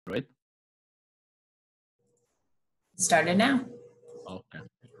Right? Started now. Okay.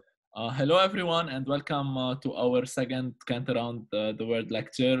 Hello, everyone, and welcome to our second Kant Around the World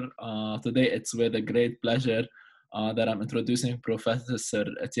lecture. Today, it's with a great pleasure that I'm introducing Professor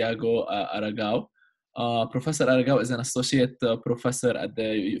Tiago Aragão. Professor Aragão is an associate professor at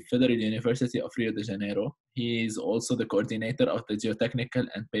the Federal University of Rio de Janeiro. He is also the coordinator of the Geotechnical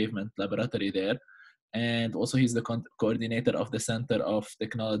and Pavement Laboratory there. And also, he's the coordinator of the Center of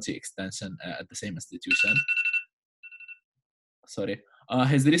Technology Extension at the same institution. Sorry.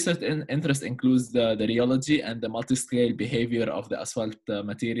 His research interest includes the rheology and the multi-scale behavior of the asphalt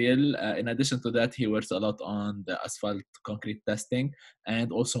material. In addition to that, he works a lot on the asphalt concrete testing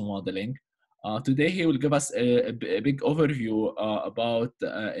and also modeling. Today, he will give us a big overview about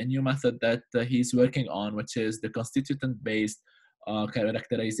a new method that he's working on, which is the constituent-based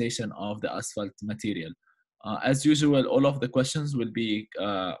characterization of the asphalt material. As usual, all of the questions will be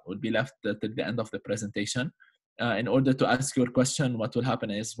left till the end of the presentation. In order to ask your question, what will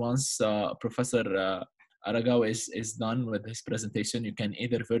happen is once Professor Aragão is done with his presentation, you can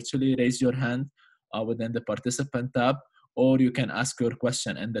either virtually raise your hand within the participant tab, or you can ask your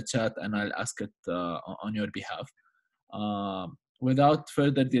question in the chat and I'll ask it on your behalf. Without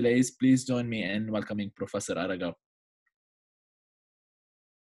further delays, please join me in welcoming Professor Aragão.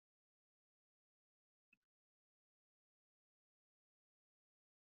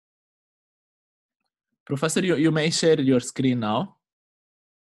 Professor, you may share your screen now.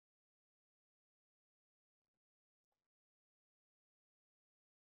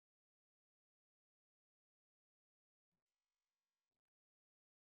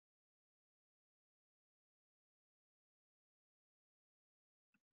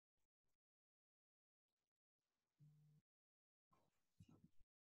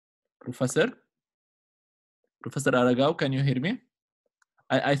 Professor Aragão, can you hear me?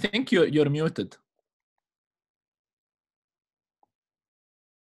 I think you're muted.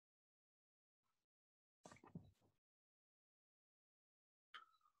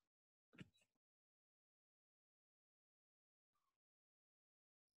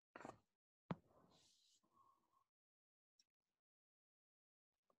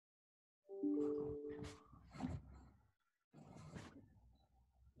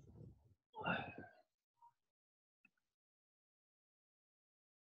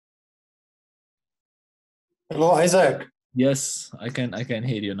 Hello, Isaac. Yes, I can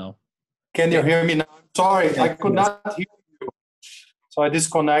hear you now. Can you hear me now? Sorry, I could not hear you. So I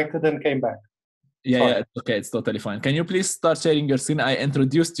disconnected and came back. Yeah, it's okay. It's totally fine. Can you please start sharing your screen? I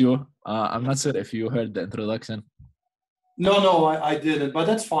introduced you. I'm not sure if you heard the introduction. No, I didn't, but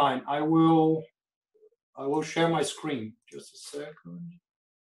that's fine. I will share my screen. Just a second.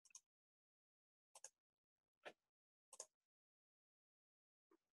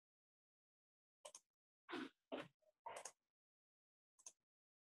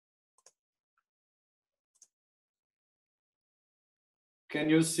 Can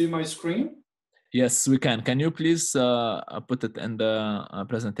you see my screen? Yes, we can. Can you please put it in the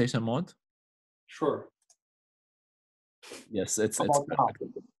presentation mode? Sure. Yes, it's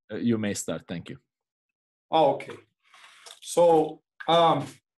perfect. You may start. Thank you. Oh, okay. So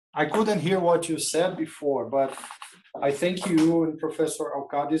I couldn't hear what you said before, but I thank you and Professor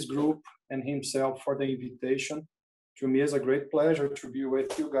Alcadi's group and himself for the invitation. To me, it's a great pleasure to be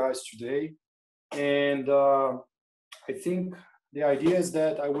with you guys today. And I think the idea is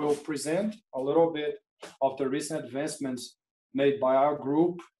that I will present a little bit of the recent advancements made by our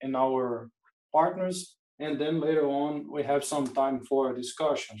group and our partners. And then later on, we have some time for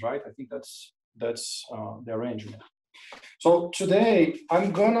discussions, right? I think that's the arrangement. So today,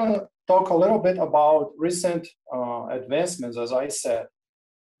 I'm gonna talk a little bit about recent advancements, as I said,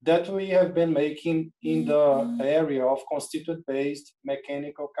 that we have been making in the area of constituent-based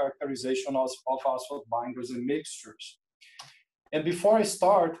mechanical characterization of asphalt binders and mixtures. And before I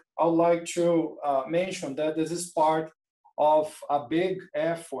start, I would like to mention that this is part of a big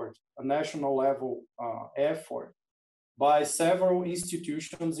effort, a national level effort by several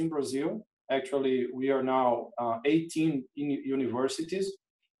institutions in Brazil. Actually, we are now 18 universities,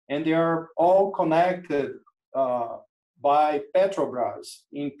 and they are all connected by Petrobras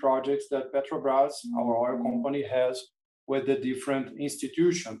in projects that Petrobras, our oil company, has with the different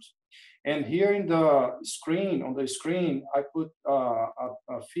institutions. And here in the screen, on the screen, I put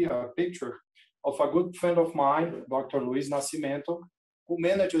a picture of a good friend of mine, Dr. Luis Nascimento, who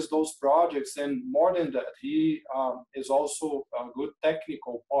manages those projects. And more than that, he is also a good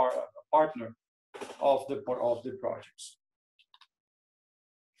technical partner of the projects.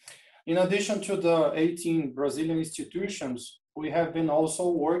 In addition to the 18 Brazilian institutions, we have been also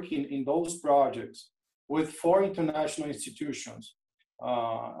working in those projects with 4 international institutions.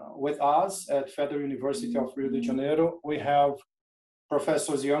 With us at Federal University of Rio de Janeiro, we have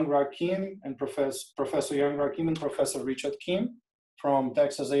Professors Young Rakim and Professor Young Rakim and Professor Richard Kim from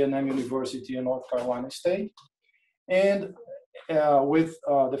Texas A&M University and North Carolina State. And with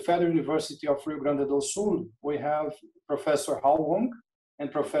the Federal University of Rio Grande do Sul, we have Professor Hao Wong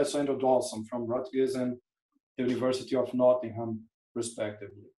and Professor Andrew Dawson from Rutgers and the University of Nottingham,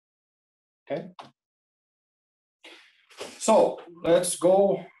 respectively. Okay. So let's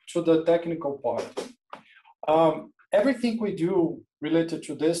go to the technical part. Everything we do related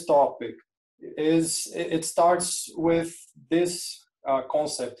to this topic it starts with this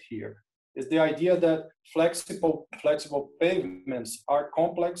concept here. Is the idea that flexible pavements are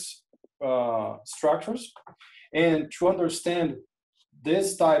complex structures, and to understand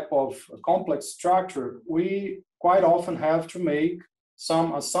this type of complex structure, we quite often have to make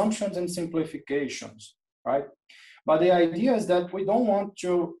some assumptions and simplifications, right? But the idea is that we don't want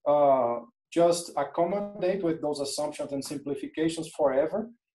to just accommodate with those assumptions and simplifications forever,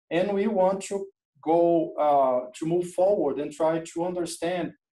 and we want to go to move forward and try to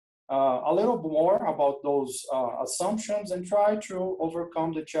understand a little more about those assumptions and try to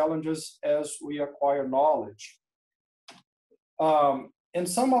overcome the challenges as we acquire knowledge. And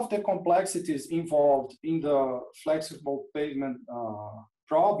some of the complexities involved in the flexible pavement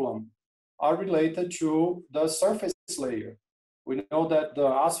problem are related to the surface layer. We know that the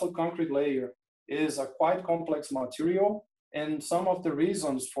asphalt concrete layer is a quite complex material, and some of the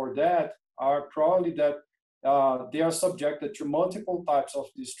reasons for that are probably that they are subjected to multiple types of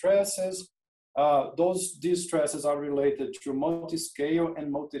distresses. Those distresses are related to multi-scale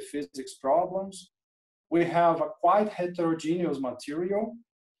and multi-physics problems. We have a quite heterogeneous material.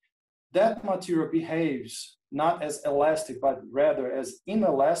 That material behaves not as elastic, but rather as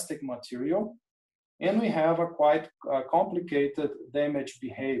inelastic material. And we have a quite complicated damage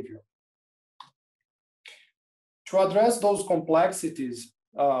behavior. To address those complexities,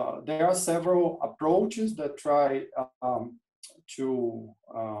 there are several approaches that try to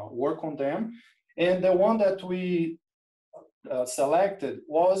work on them. And the one that we selected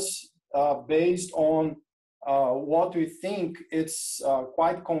was based on what we think it's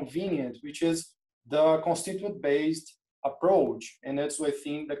quite convenient, which is the constituent-based approach, and it's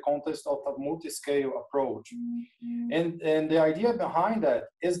within the context of a multi-scale approach. Mm-hmm. And the idea behind that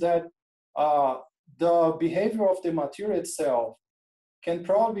is that the behavior of the material itself can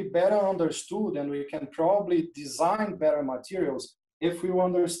probably be better understood, and we can probably design better materials if we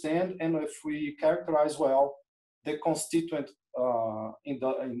understand and if we characterize well the constituent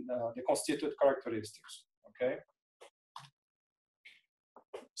the constituent characteristics. Okay.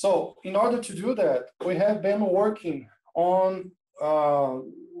 So in order to do that, we have been working on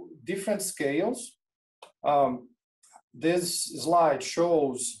different scales. This slide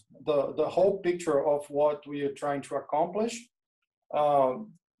shows the whole picture of what we are trying to accomplish.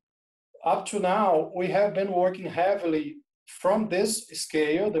 Up to now, we have been working heavily from this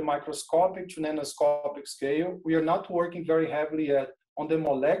scale, the microscopic to nanoscopic scale. We are not working very heavily yet on the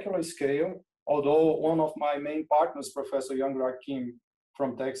molecular scale, although one of my main partners, Professor Young Rakim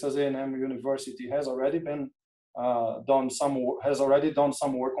from Texas A&M University, has already done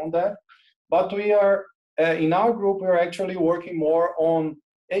some work on that. But we are in our group, we are actually working more on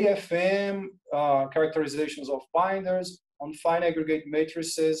AFM characterizations of binders, on fine aggregate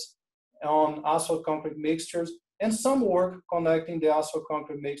matrices, on asphalt concrete mixtures, and some work connecting the asphalt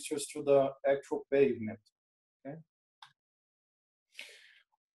concrete mixtures to the actual pavement. Okay?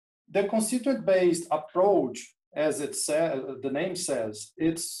 The constituent-based approach, as it says, the name says,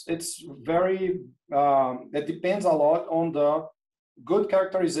 it's very, it depends a lot on the good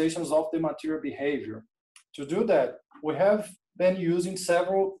characterizations of the material behavior. To do that, we have been using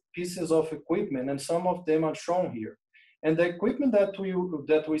several pieces of equipment, and some of them are shown here. And the equipment that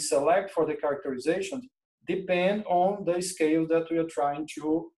we select for the characterizations depend on the scale that we are trying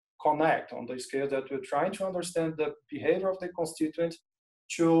to connect, on the scale that we're trying to understand the behavior of the constituents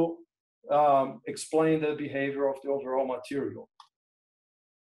to explain the behavior of the overall material.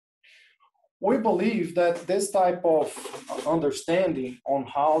 We believe that this type of understanding on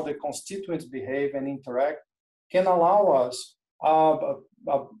how the constituents behave and interact can allow us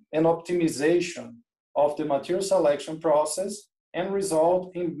an optimization of the material selection process and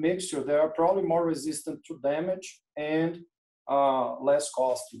result in mixtures that are probably more resistant to damage and less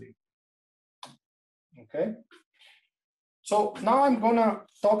costly. Okay. So now I'm gonna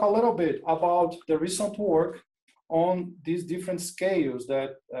talk a little bit about the recent work on these different scales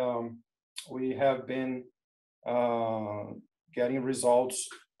that we have been getting results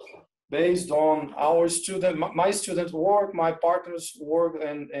based on my student work, my partners' work,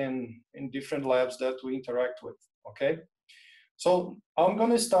 and in different labs that we interact with, okay? So I'm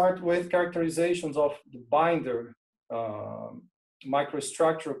gonna start with characterizations of the binder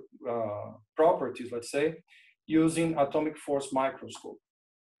microstructure properties, let's say, using atomic force microscope.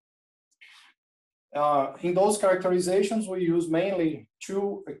 In those characterizations, we use mainly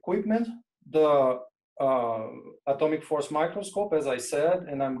two equipment, the atomic force microscope, as I said,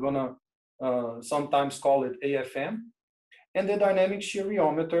 and I'm gonna sometimes call it AFM, and the dynamic shear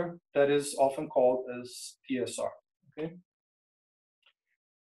rheometer that is often called as PSR, okay?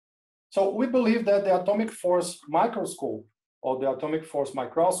 So we believe that the atomic force microscope or the atomic force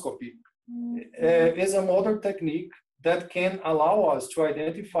microscopy is a modern technique that can allow us to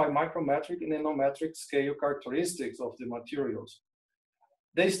identify micrometric and nanometric scale characteristics of the materials.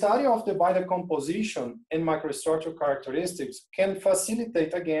 The study of the binder composition and microstructure characteristics can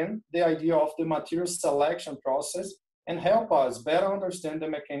facilitate, again, the idea of the material selection process and help us better understand the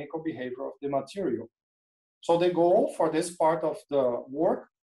mechanical behavior of the material. So the goal for this part of the work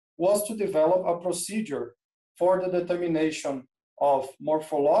was to develop a procedure for the determination of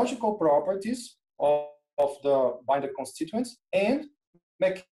morphological properties of the binder constituents and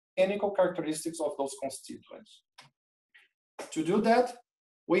mechanical characteristics of those constituents. To do that,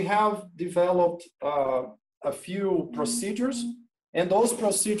 we have developed a few procedures, and those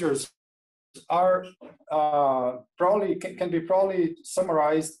procedures are can be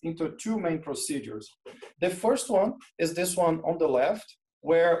summarized into two main procedures. The first one is this one on the left,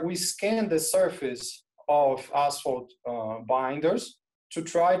 where we scan the surface of asphalt binders to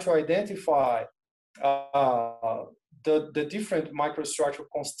try to identify the different microstructural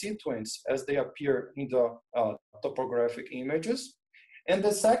constituents as they appear in the topographic images. And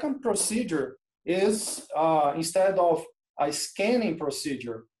the second procedure is, instead of a scanning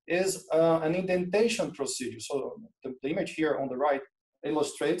procedure, is an indentation procedure. So the image here on the right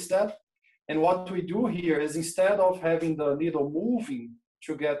illustrates that. And what we do here is, instead of having the needle moving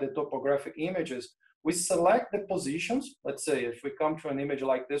to get the topographic images, we select the positions. Let's say if we come to an image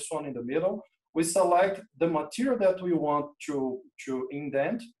like this one in the middle, we select the material that we want to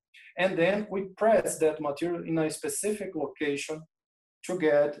indent, and then we press that material in a specific location to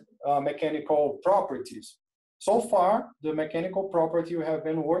get mechanical properties. So far, the mechanical property we have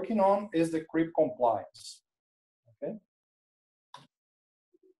been working on is the creep compliance. Okay.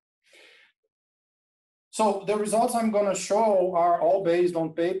 So the results I'm going to show are all based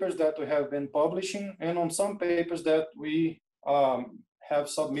on papers that we have been publishing and on some papers that we have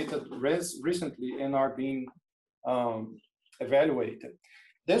submitted recently and are being evaluated.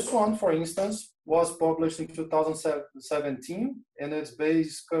 This one, for instance, was published in 2017, and it's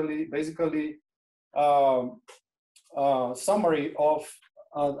basically summary of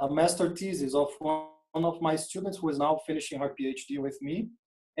a master thesis of one of my students who is now finishing her PhD with me.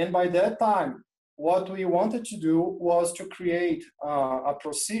 And by that time, what we wanted to do was to create a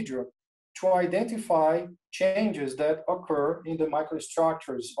procedure to identify changes that occur in the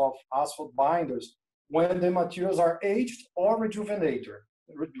microstructures of asphalt binders when the materials are aged or rejuvenated.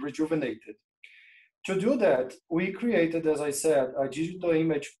 To do that, we created, as I said, a digital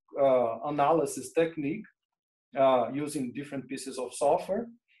image analysis technique using different pieces of software.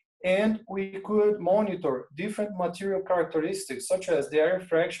 And we could monitor different material characteristics, such as the area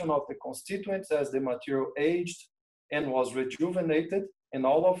fraction of the constituents as the material aged and was rejuvenated. And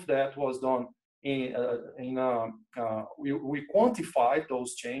all of that was done we quantified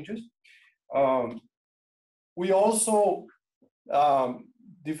those changes. We also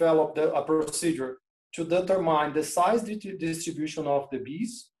developed a procedure to determine the size distribution of the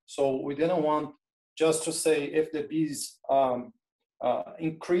bees. So we didn't want just to say if the bees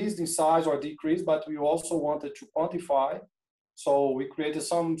increased in size or decreased, but we also wanted to quantify. So we created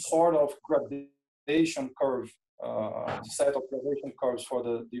some sort of gradation curve, set of gradation curves for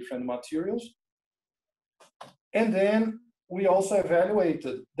the different materials. And then we also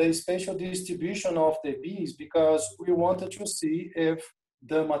evaluated the spatial distribution of the bees because we wanted to see if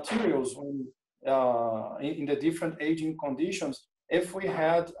the materials in the different aging conditions, if we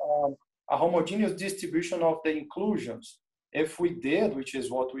had a homogeneous distribution of the inclusions. If we did, which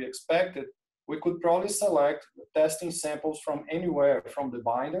is what we expected, we could probably select testing samples from anywhere from the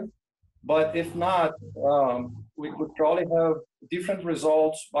binder. But if not, we could probably have different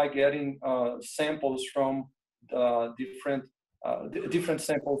results by getting samples from different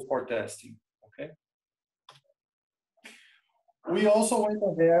samples for testing. Okay. we also went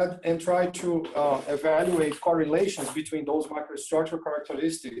ahead and tried to evaluate correlations between those microstructural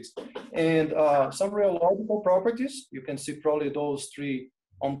characteristics and some rheological properties. You can see probably those three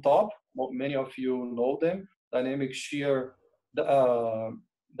on top. Many of you know them: dynamic shear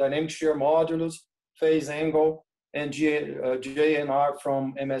modulus, phase angle, and JNR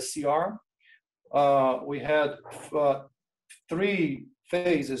from MSCR. We had three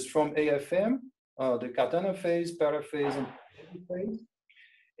phases from AFM, the katana phase, paraphase, and phase.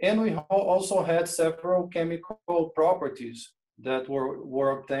 And we also had several chemical properties that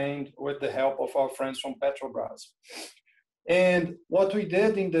were obtained with the help of our friends from Petrobras. And what we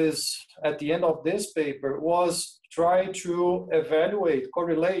did in this, at the end of this paper, was try to evaluate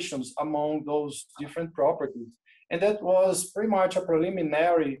correlations among those different properties. And that was pretty much a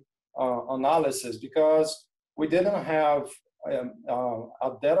preliminary analysis, because we didn't have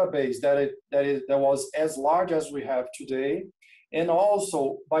a database that was as large as we have today. And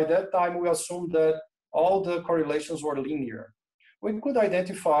also, by that time, we assumed that all the correlations were linear. We could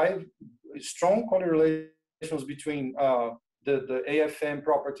identify strong correlations between the AFM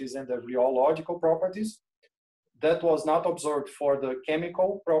properties and the rheological properties. That was not observed for the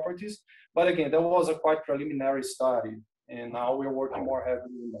chemical properties. But again, that was a quite preliminary study. And now we're working more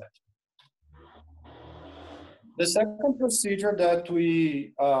heavily on that. The second procedure that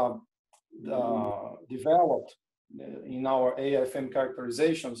we developed in our AFM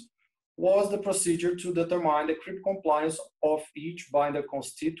characterizations was the procedure to determine the CRIP compliance of each binder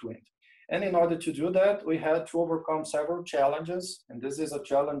constituent. And in order to do that, we had to overcome several challenges. And this is a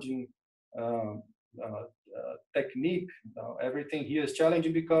challenging technique. Everything here is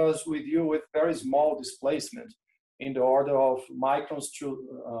challenging because we deal with very small displacement in the order of microns to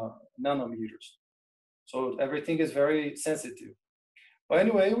nanometers. So everything is very sensitive. But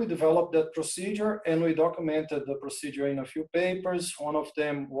anyway, we developed that procedure and we documented the procedure in a few papers. One of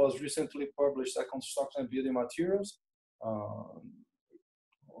them was recently published at Construction and Building Materials.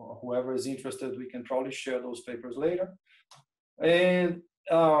 Whoever is interested, we can probably share those papers later. And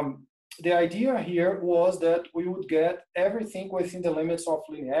the idea here was that we would get everything within the limits of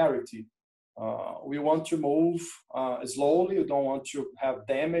linearity. We want to move slowly. We don't want to have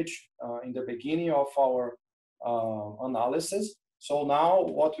damage in the beginning of our analysis. So now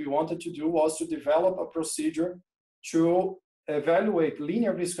what we wanted to do was to develop a procedure to evaluate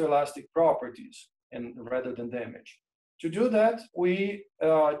linear viscoelastic properties and rather than damage. To do that, we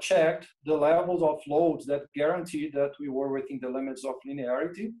checked the levels of loads that guaranteed that we were within the limits of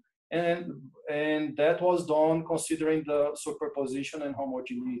linearity. And that was done considering the superposition and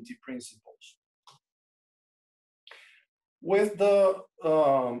homogeneity principles. With the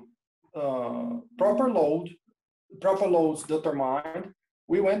proper loads determined,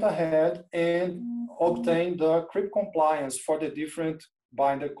 we went ahead and obtained the CRIP compliance for the different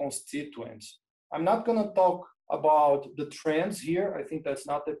binder constituents. I'm not going to talk about the trends here. I think that's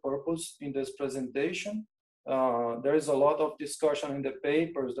not the purpose in this presentation. There is a lot of discussion in the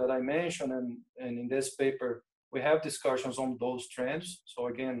papers that I mentioned, and in this paper, we have discussions on those trends. So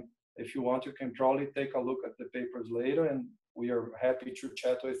again, if you want, you can probably take a look at the papers later, and we are happy to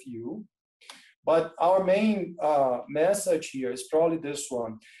chat with you. But our main message here is probably this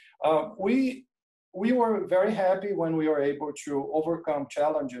one. We were very happy when we were able to overcome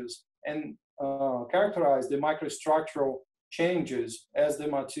challenges and characterize the microstructural changes as the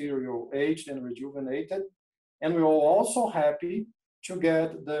material aged and rejuvenated. And we were also happy to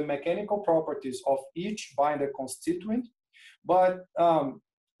get the mechanical properties of each binder constituent. But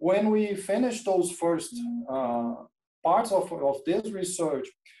when we finished those first parts of this research,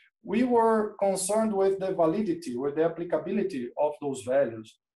 we were concerned with the validity, with the applicability of those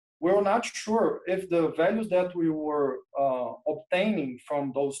values. We were not sure if the values that we were obtaining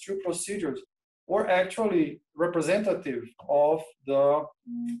from those two procedures were actually representative of the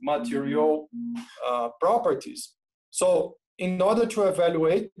material properties. So in order to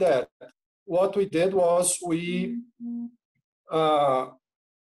evaluate that, what we did was we,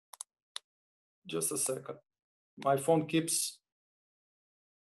 just a second, my phone keeps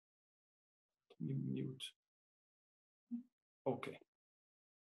mute. Okay,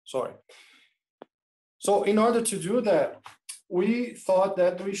 sorry. So in order to do that, we thought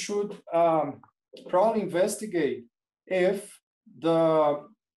that we should probably investigate if the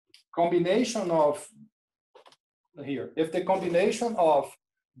combination of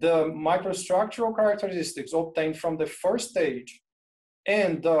the microstructural characteristics obtained from the first stage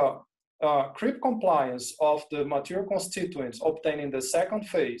and the CRIP compliance of the material constituents obtained in the second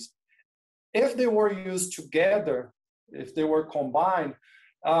phase, if they were used together, if they were combined,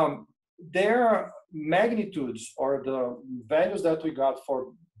 their magnitudes, or the values that we got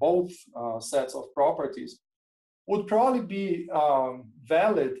for both sets of properties, would probably be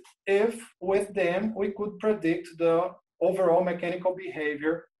valid if with them we could predict the overall mechanical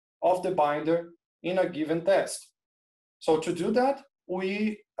behavior of the binder in a given test. So to do that,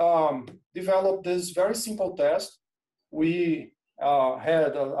 we developed this very simple test. We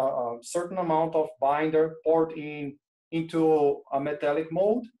had a certain amount of binder poured into a metallic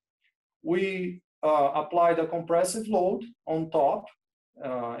mold. We applied a compressive load on top,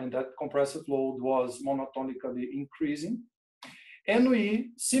 and that compressive load was monotonically increasing. And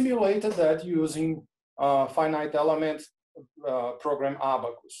we simulated that using finite element program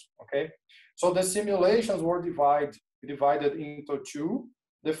Abacus, okay? So the simulations were divided into two.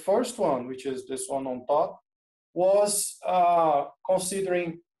 The first one, which is this one on top, was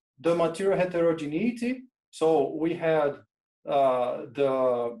considering the material heterogeneity. So we had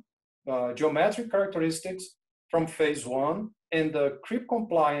the geometric characteristics from phase one and the creep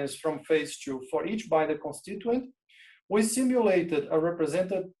compliance from phase two for each binder constituent. We simulated a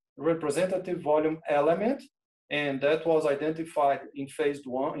representative volume element, and that was identified in phase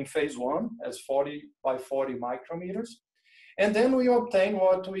one as 40 by 40 micrometers. And then we obtained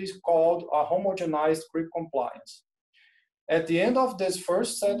what we called a homogenized creep compliance. At the end of this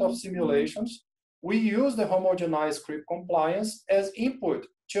first set of simulations, we used the homogenized creep compliance as input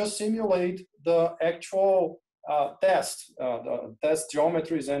to simulate the actual the test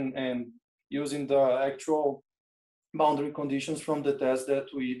geometries and using the actual boundary conditions from the test that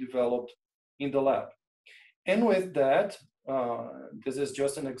we developed in the lab. And with that, this is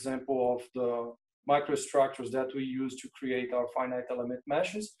just an example of the microstructures that we use to create our finite element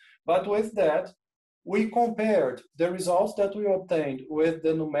meshes. But with that, we compared the results that we obtained with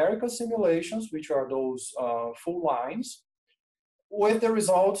the numerical simulations, which are those full lines, with the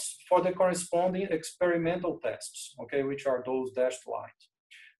results for the corresponding experimental tests, okay, which are those dashed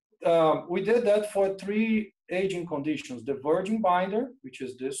lines. We did that for three aging conditions: the virgin binder, which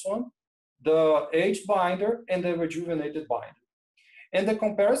is this one, the aged binder, and the rejuvenated binder. And the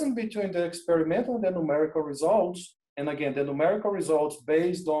comparison between the experimental and the numerical results, and again, the numerical results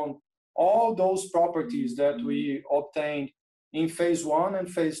based on all those properties that we obtained in phase one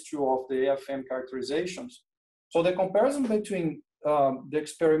and phase two of the AFM characterizations. So the comparison between the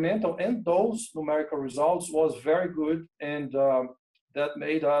experimental and those numerical results was very good, and that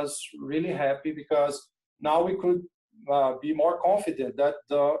made us really happy, because now we could be more confident that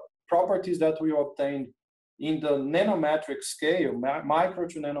the properties that we obtained in the nanometric scale, micro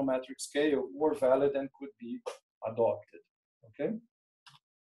to nanometric scale, were valid and could be adopted, okay?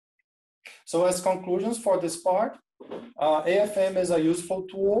 So as conclusions for this part, AFM is a useful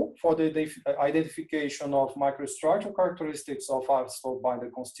tool for the identification of microstructural characteristics of asphalt binder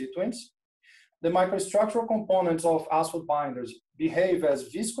constituents. The microstructural components of asphalt binders behave as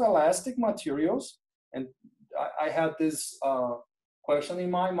viscoelastic materials, and I had this question in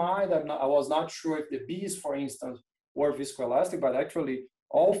my mind. I was not sure if the B's, for instance, were viscoelastic, but actually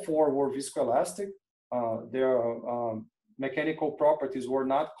all four were viscoelastic. Their mechanical properties were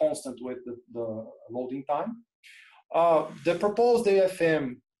not constant with the loading time. The proposed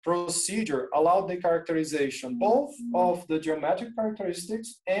AFM procedure allowed the characterization both of the geometric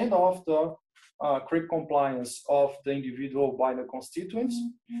characteristics and of the creep compliance of the individual binder constituents.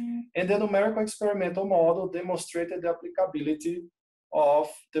 And the numerical experimental model demonstrated the applicability of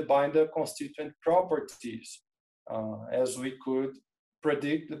the binder constituent properties, as we could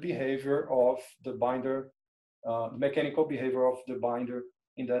predict the behavior of the binder, mechanical behavior of the binder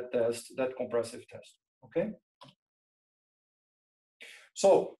in that test, that compressive test, okay?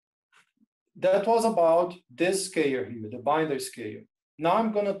 So that was about this scale here, the binder scale. Now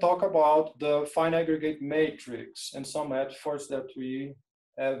I'm going to talk about the fine aggregate matrix and some efforts that we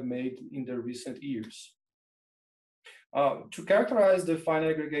have made in the recent years. To characterize the fine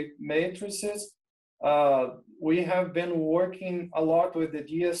aggregate matrices, we have been working a lot with the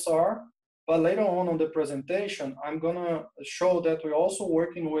DSR, but later on the presentation, I'm going to show that we're also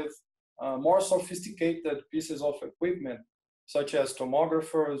working with more sophisticated pieces of equipment, such as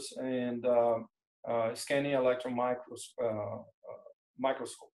tomographers and scanning electron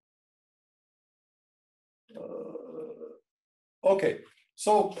microscope. Okay,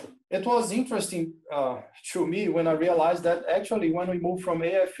 so it was interesting to me when I realized that actually when we move from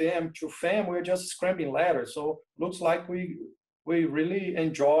AFM to FEM, we're just scrambling letters. So looks like we really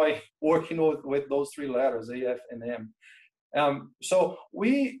enjoy working with those three letters, AF and M. So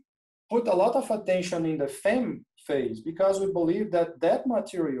we put a lot of attention in the FEM phase because we believe that that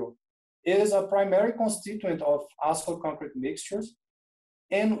material is a primary constituent of asphalt concrete mixtures.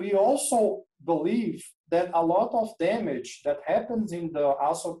 And we also believe that a lot of damage that happens in the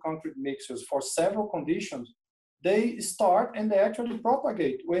asphalt concrete mixtures for several conditions, they start and they actually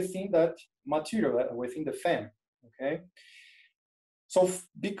propagate within that material, within the FAM, okay? So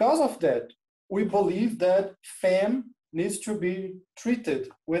because of that, we believe that FAM needs to be treated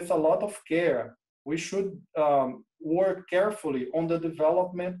with a lot of care. We should work carefully on the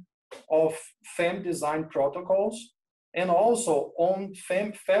development of FAM design protocols and also on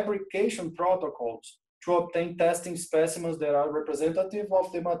FAM fabrication protocols to obtain testing specimens that are representative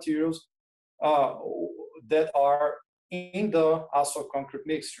of the materials that are in the asphalt concrete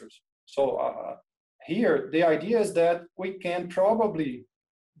mixtures. So here, the idea is that we can probably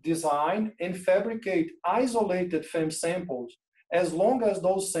design and fabricate isolated FAM samples as long as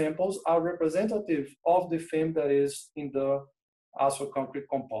those samples are representative of the FAM that is in the asphalt concrete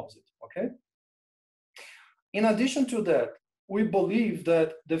composite, okay? In addition to that, we believe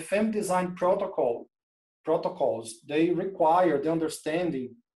that the FAM design protocols, they require the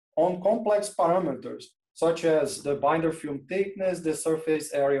understanding on complex parameters, such as the binder film thickness, the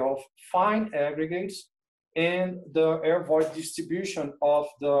surface area of fine aggregates, and the air void distribution of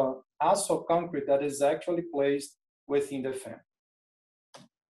the asphalt concrete that is actually placed within the FAM.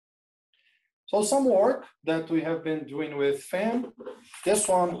 So some work that we have been doing with FAM, this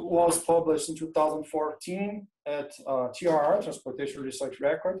one was published in 2014 at TRR, Transportation Research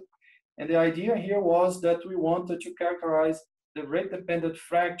Record. And the idea here was that we wanted to characterize the rate-dependent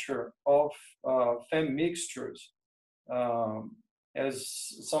fracture of FAM mixtures. As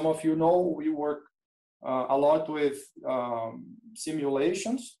some of you know, we work a lot with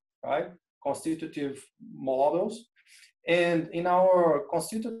simulations, right? Constitutive models. And in our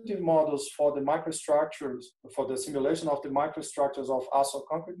constitutive models for the microstructures, for the simulation of the microstructures of asphalt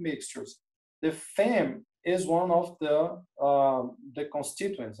concrete mixtures, the FAM is one of the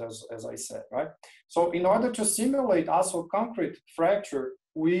constituents, as I said, right? So in order to simulate asphalt concrete fracture,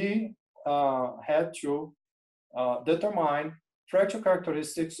 we had to determine fracture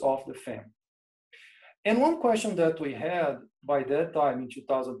characteristics of the FAM. And one question that we had by that time in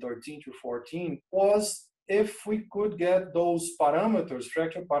 2013 to 14 was if we could get those parameters,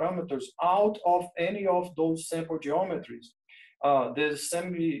 fracture parameters, out of any of those sample geometries. The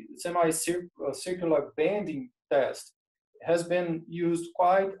semi-circular banding test has been used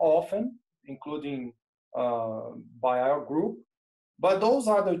quite often, including by our group. But those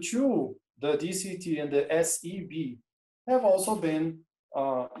other two, the DCT and the SEB, have also been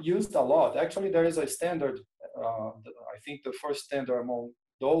used a lot. Actually, there is a standard, I think the first standard among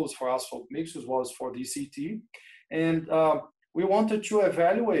those for asphalt mixtures was for DCT. And we wanted to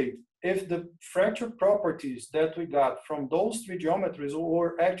evaluate if the fracture properties that we got from those three geometries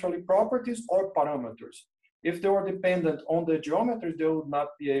were actually properties or parameters. If they were dependent on the geometries, we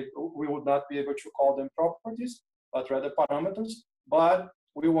would not be able to call them properties, but rather parameters. But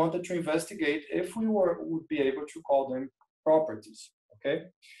we wanted to investigate if we would be able to call them properties, okay?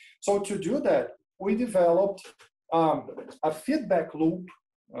 So to do that, we developed a feedback loop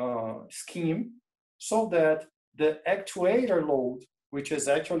scheme so that the actuator load, which is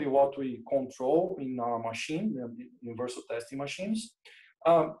actually what we control in our machine, the universal testing machines,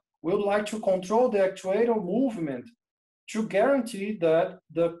 we would like to control the actuator movement to guarantee that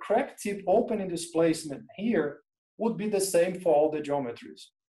the crack tip opening displacement here would be the same for all the geometries.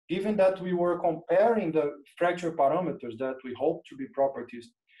 Given that we were comparing the fracture parameters that we hope to be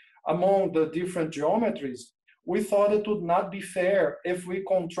properties among the different geometries, we thought it would not be fair if we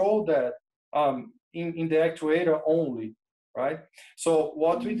control that in the actuator only, right? So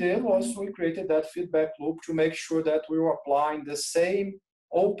what we did was we created that feedback loop to make sure that we were applying the same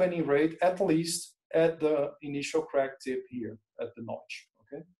opening rate, at least at the initial crack tip here at the notch,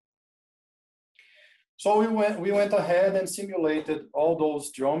 okay? So we went ahead and simulated all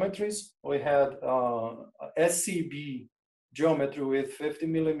those geometries. We had SCB geometry with 50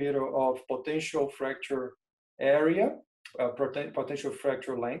 millimeter of potential fracture area, potential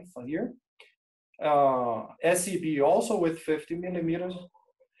fracture length here. SCB also with 50 millimeters.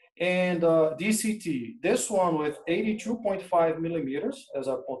 And DCT, this one with 82.5 millimeters as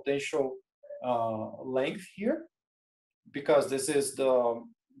a potential length here, because this is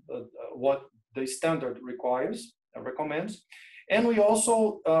what the standard recommends. And we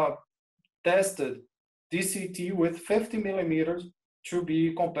also tested DCT with 50 millimeters to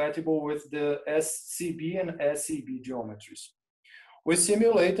be compatible with the SCB and SEB geometries. We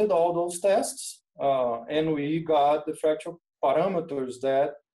simulated all those tests and we got the fracture parameters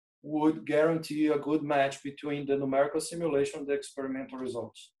that would guarantee a good match between the numerical simulation and the experimental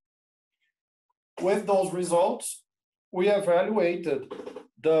results. With those results, we evaluated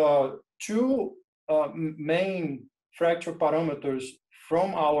the two main fracture parameters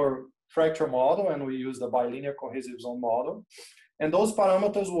from our fracture model, and we used the bilinear cohesive zone model. And those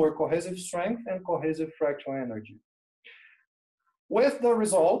parameters were cohesive strength and cohesive fracture energy. With the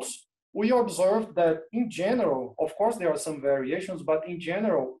results, we observed that in general, of course, there are some variations, but in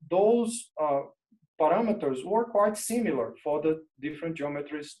general, those parameters were quite similar for the different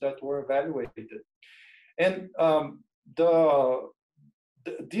geometries that were evaluated. And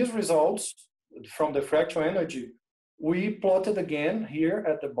these results from the fracture energy, we plotted again here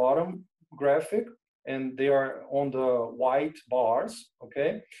at the bottom graphic, and they are on the white bars,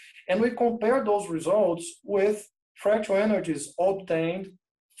 okay? And we compare those results with fracture energies obtained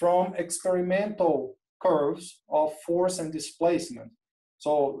from experimental curves of force and displacement.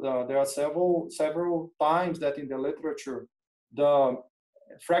 So there are several times that in the literature, the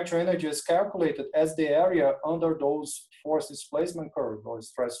fracture energy is calculated as the area under those force displacement curves or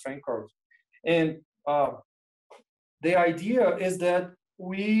stress strain curves. And the idea is that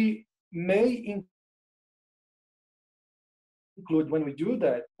we may include, when we do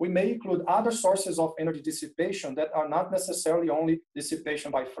that, we may include other sources of energy dissipation that are not necessarily only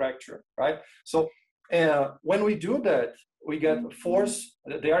dissipation by fracture, right? So when we do that, we get force,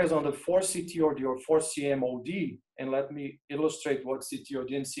 the areas on the force CTOD or force CMOD, and let me illustrate what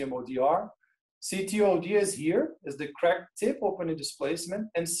CTOD and CMOD are. CTOD is here, is the crack tip opening displacement,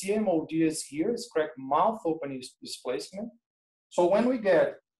 and CMOD is here, is crack mouth opening displacement. So when we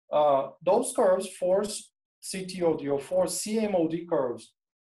get those curves, force CTOD or force CMOD curves,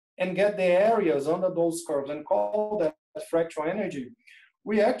 and get the areas under those curves and call that fracture energy,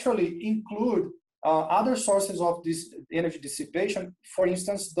 we actually include other sources of this energy dissipation. For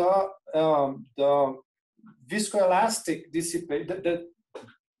instance, the viscoelastic dissipation,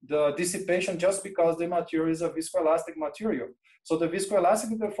 the dissipation just because the material is a viscoelastic material. So the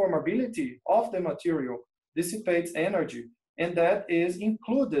viscoelastic deformability of the material dissipates energy, and that is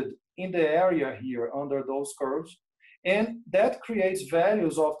included in the area here under those curves. And that creates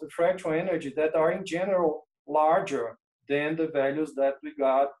values of the fracture energy that are in general larger than the values that we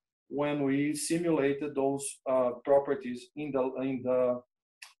got when we simulated those properties in the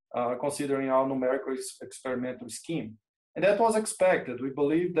considering our numerical experimental scheme. And that was expected. We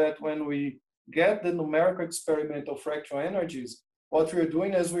believe that when we get the numerical experimental fracture energies, what we're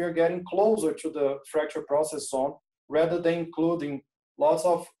doing is we are getting closer to the fracture process zone rather than including lots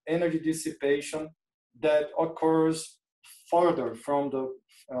of energy dissipation that occurs further from the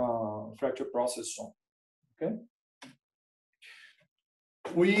fracture process zone, okay?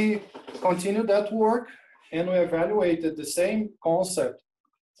 We continued that work and we evaluated the same concept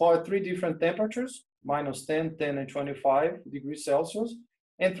for 3 different temperatures, -10, 10, and 25 degrees Celsius,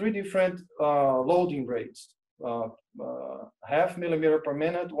 and 3 different loading rates, 0.5 millimeter per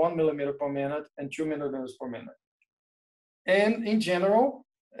minute, 1 millimeter per minute, and 2 millimeters per minute. And in general,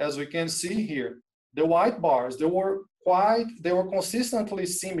 as we can see here, the white bars, they were consistently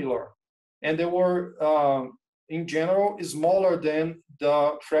similar, and they were, in general, smaller than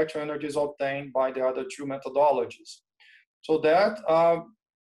the fracture energies obtained by the other 2 methodologies. So that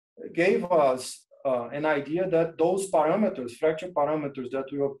gave us an idea that those parameters, fracture parameters that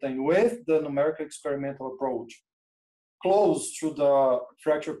we obtain with the numerical experimental approach, close to the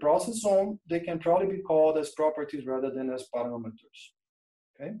fracture process zone, they can probably be called as properties rather than as parameters,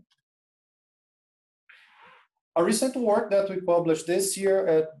 okay? A recent work that we published this year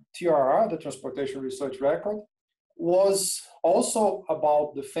at TRR, the Transportation Research Record, was also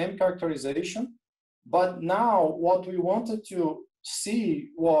about the FEM characterization, but now what we wanted to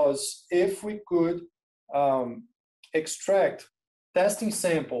see was if we could extract testing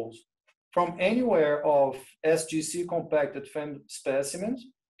samples from anywhere of SGC compacted FEM specimens.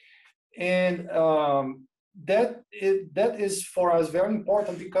 And that is for us very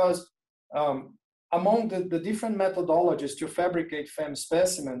important because among the different methodologies to fabricate FEM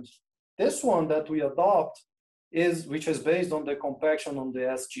specimens, this one that we adopt which is based on the compaction on the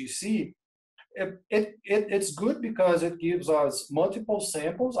SGC, it's good because it gives us multiple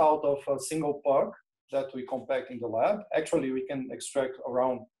samples out of a single puck that we compact in the lab. Actually, we can extract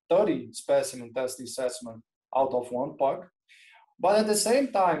around 30 testing specimens out of one puck. But at the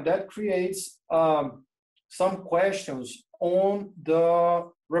same time, that creates some questions on the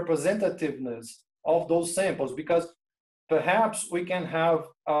representativeness of those samples, because perhaps we can have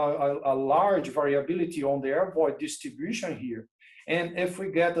a large variability on the air void distribution here. And if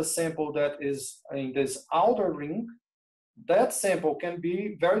we get a sample that is in this outer ring, that sample can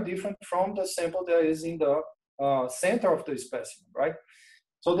be very different from the sample that is in the center of the specimen, right?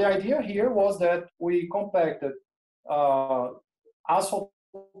 So the idea here was that we compacted asphalt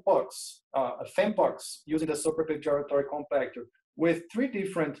pucks, FEM pucks using the supercritical gyratory compactor with 3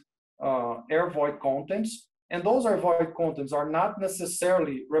 different air void contents. And those air void contents are not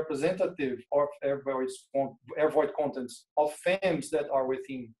necessarily representative of air void contents of FEMs that are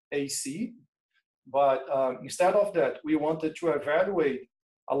within AC. But instead of that, we wanted to evaluate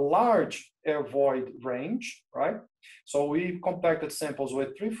a large air void range, right? So we compacted samples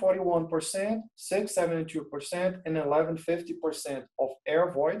with 341%, 672%, and 1150% of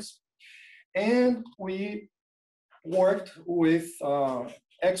air voids. And we worked with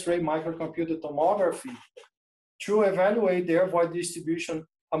X-ray microcomputed tomography to evaluate the air void distribution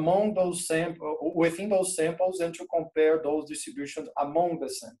among those samples, within those samples, and to compare those distributions among the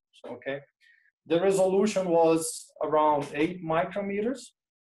samples, okay? The resolution was around 8 micrometers.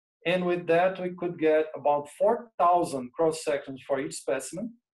 And with that, we could get about 4,000 cross sections for each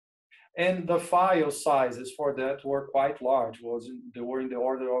specimen. And the file sizes for that were quite large. They were in the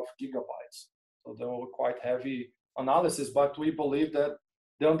order of gigabytes. So they were quite heavy analysis, but we believe that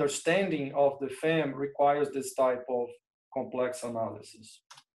the understanding of the FEM requires this type of complex analysis.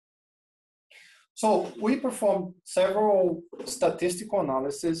 So we performed several statistical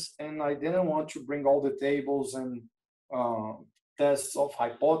analyses, and I didn't want to bring all the tables and tests of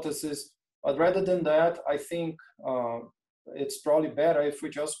hypothesis, but rather than that, I think it's probably better if we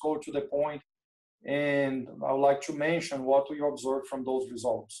just go to the point, and I would like to mention what we observed from those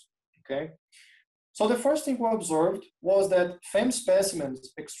results, okay? So the first thing we observed was that FEM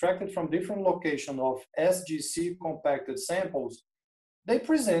specimens extracted from different locations of SGC compacted samples, they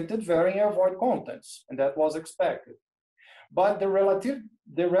presented varying air void contents, and that was expected. But the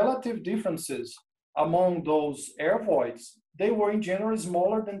relative differences among those air voids, they were in general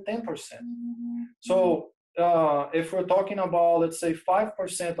smaller than 10%. So if we're talking about, let's say,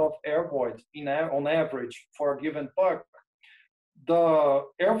 5% of air void on average for a given puck, the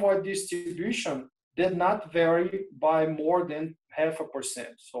air void distribution did not vary by more than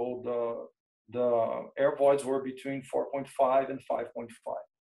 0.5%. So the air voids were between 4.5 and 5.5.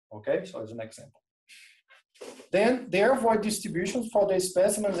 Okay, so as an example. Then the air void distributions for the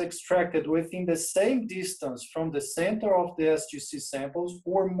specimens extracted within the same distance from the center of the SGC samples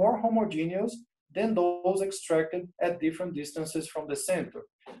were more homogeneous than those extracted at different distances from the center.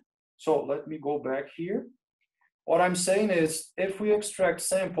 So let me go back here. What I'm saying is, if we extract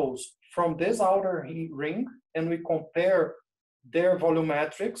samples from this outer ring and we compare their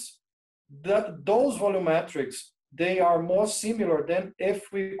volumetrics, those volumetrics, they are more similar than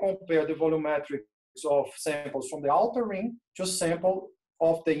if we compare the volumetrics of samples from the outer ring to sample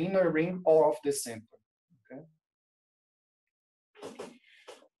of the inner ring or of the center.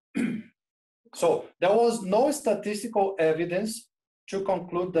 Okay. So there was no statistical evidence to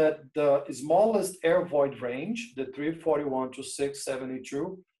conclude that the smallest air void range, the 341 to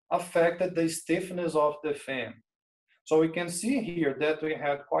 672, affected the stiffness of the FEM. So we can see here that we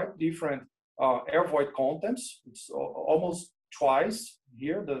had quite different air void contents. It's almost twice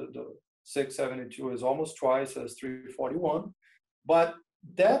here. The 672 is almost twice as 341, but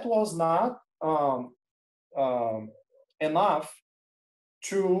that was not enough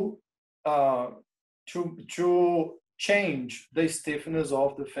to change the stiffness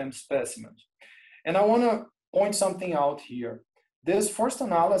of the FEM specimens. And I want to point something out here. This first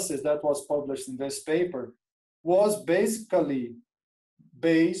analysis that was published in this paper was basically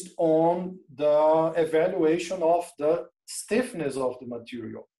based on the evaluation of the stiffness of the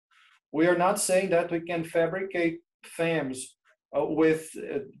material. We are not saying that we can fabricate FEMs with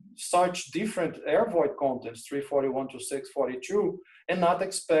such different air void contents, 341 to 642, and not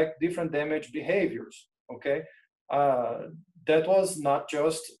expect different damage behaviors, okay? That was not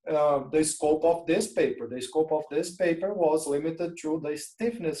just the scope of this paper. The scope of this paper was limited to the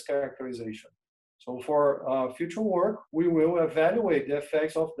stiffness characterization. So for future work, we will evaluate the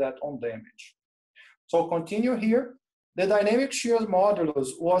effects of that on damage. So continue here. The dynamic shear modulus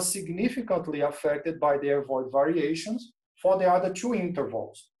was significantly affected by the air void variations for the other two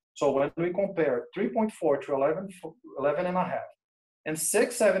intervals. So when we compare 3.4 to 11.5 and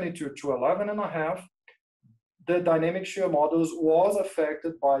 672 to 11.5, the dynamic shear modulus was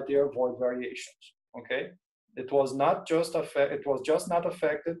affected by the air void variations. Okay, it was not just it was just not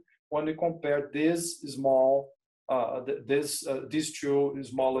affected when we compare this small, these two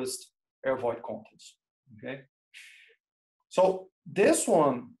smallest air void contents. Okay, so this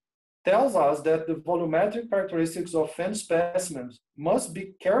one tells us that the volumetric characteristics of FEM specimens must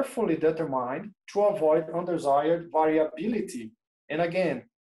be carefully determined to avoid undesired variability. And again,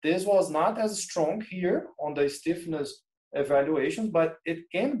 this was not as strong here on the stiffness evaluations, but it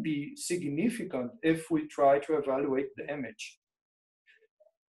can be significant if we try to evaluate the image.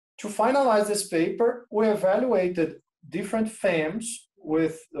 To finalize this paper, we evaluated different FEMs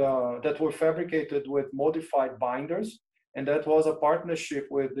that were fabricated with modified binders, and that was a partnership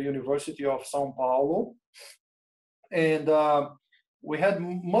with the University of São Paulo. And we had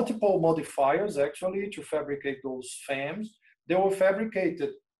multiple modifiers actually to fabricate those FEMs. They were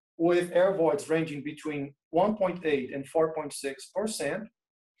fabricated with air voids ranging between 1.8 and 4.6%.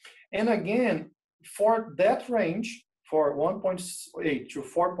 And again, for that range, for 1.8 to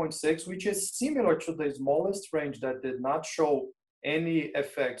 4.6, which is similar to the smallest range that did not show any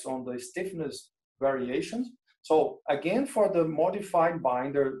effects on the stiffness variations. So again, for the modified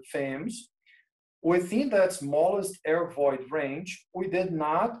binder FEMs, within that smallest air void range, we did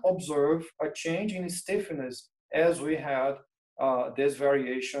not observe a change in stiffness as we had this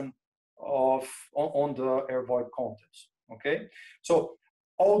variation on the air void contents, okay? So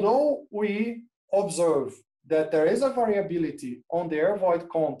although we observe that there is a variability on the air void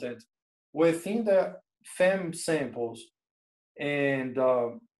content within the FEM samples, and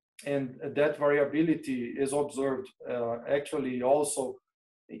that variability is observed actually also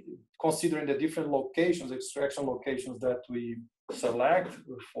considering the different locations, extraction locations that we select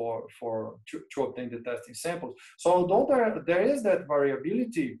to obtain the testing samples. So although there is that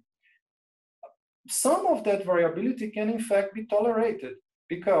variability, some of that variability can in fact be tolerated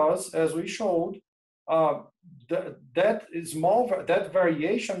because, as we showed, that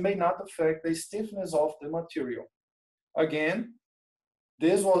variation may not affect the stiffness of the material. Again,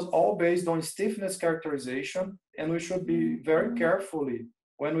 this was all based on stiffness characterization, and we should be very carefully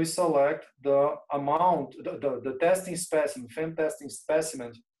when we select the amount, the testing specimen, FEM testing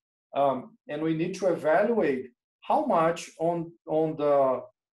specimens, and we need to evaluate how much on the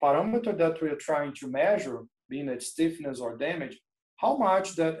parameter that we are trying to measure, being it stiffness or damage, how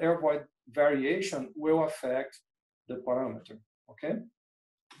much that air void variation will affect the parameter, okay?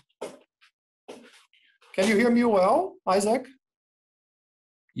 Can you hear me well, Isaac?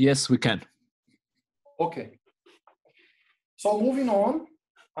 Yes, we can. Okay. So moving on,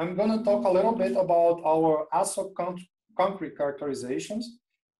 I'm going to talk a little bit about our asphalt concrete characterizations.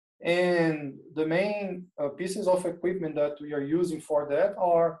 And the main pieces of equipment that we are using for that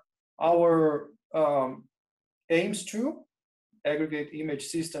are our AIMS2, Aggregate Image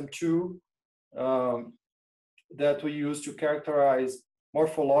System 2, that we use to characterize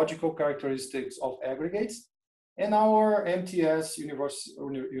morphological characteristics of aggregates, and our MTS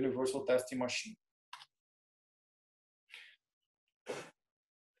universal testing machine.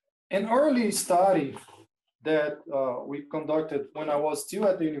 An early study that we conducted when I was still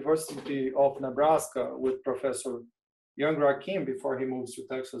at the University of Nebraska with Professor Young Rakim before he moves to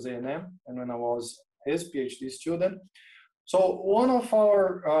Texas A&M, and when I was his PhD student. So one of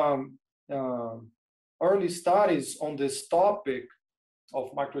our early studies on this topic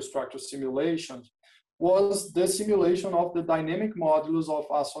of microstructure simulations was the simulation of the dynamic modulus of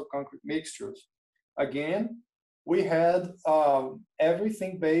asphalt concrete mixtures. Again, we had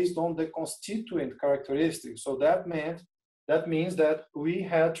everything based on the constituent characteristics. So that means that we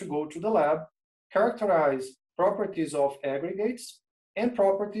had to go to the lab, characterize properties of aggregates and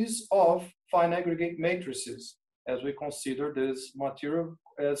properties of fine aggregate matrices, as we consider this material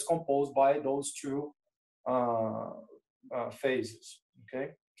as composed by those two phases,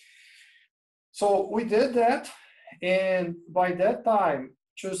 okay? So we did that, and by that time,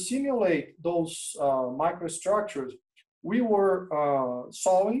 to simulate those microstructures, we were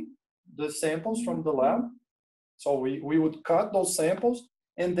sawing the samples from the lab. So we would cut those samples,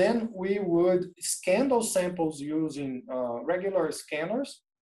 and then we would scan those samples using regular scanners,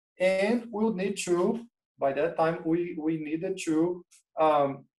 and we would need to, by that time, we needed to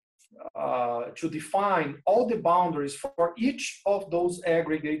define all the boundaries for each of those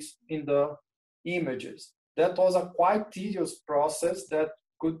aggregates in the images. That was a quite tedious process that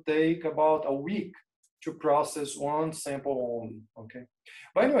could take about a week to process one sample only, okay?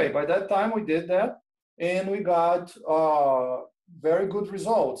 But anyway, by that time we did that, and we got very good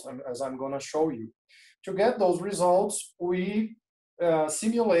results, as I'm gonna show you. To get those results, we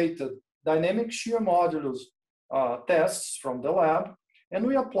simulated dynamic shear modulus tests from the lab, and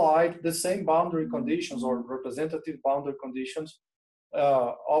we applied the same boundary conditions or representative boundary conditions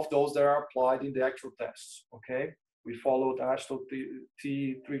of those that are applied in the actual tests, okay? We followed AASHTO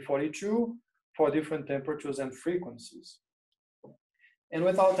T342 for different temperatures and frequencies. And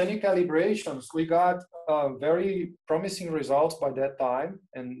without any calibrations, we got very promising results by that time,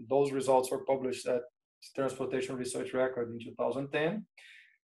 and those results were published at Transportation Research Record in 2010.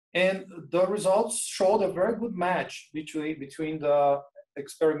 And the results showed a very good match between the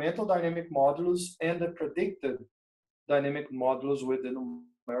experimental dynamic modulus and the predicted dynamic modulus with the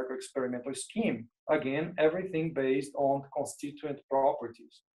numerical experimental scheme. Again, everything based on constituent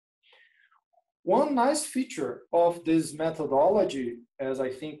properties. One nice feature of this methodology, as I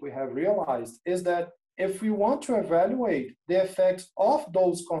think we have realized, is that if we want to evaluate the effects of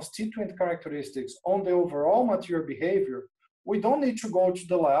those constituent characteristics on the overall material behavior, we don't need to go to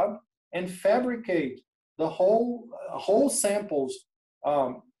the lab and fabricate the whole samples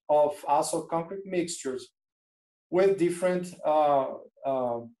of asphalt concrete mixtures with different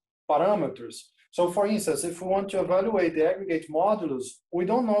parameters. So for instance, if we want to evaluate the aggregate modulus, we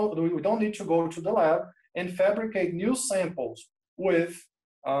don't need to go to the lab and fabricate new samples with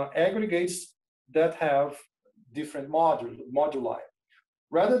aggregates that have different moduli.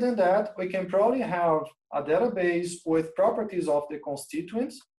 Rather than that, we can probably have a database with properties of the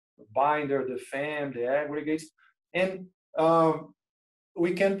constituents, the binder, the FAM, the aggregates, and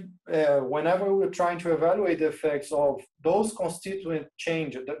we can, whenever we're trying to evaluate the effects of those constituent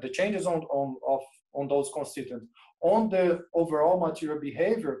changes, the changes on those constituents on the overall material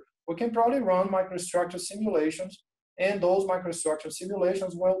behavior, we can probably run microstructure simulations, and those microstructure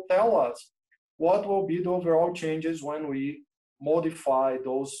simulations will tell us what will be the overall changes when we modify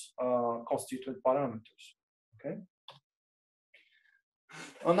those constituent parameters, okay?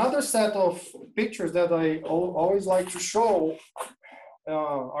 Another set of pictures that I always like to show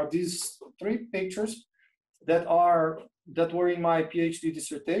are these three pictures that were in my PhD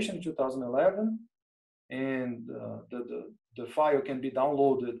dissertation in 2011, and the file can be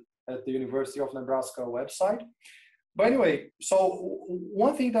downloaded at the University of Nebraska website. But anyway, so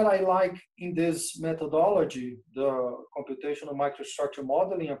one thing that I like in this methodology, the computational microstructure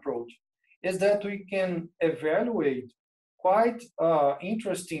modeling approach, is that we can evaluate quite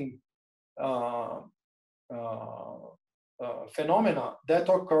interesting phenomena that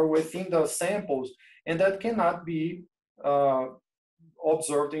occur within the samples and that cannot be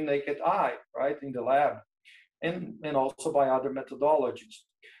observed in naked eye, right, in the lab, and also by other methodologies.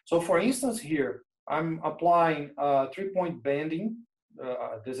 So for instance here, I'm applying 3-point bending.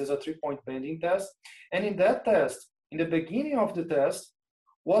 This is a 3-point bending test. And in that test, in the beginning of the test,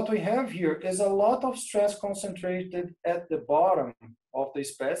 what we have here is a lot of stress concentrated at the bottom of the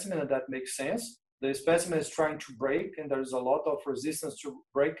specimen, and that makes sense. The specimen is trying to break, and there is a lot of resistance to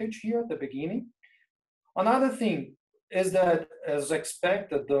breakage here at the beginning. Another thing is that, as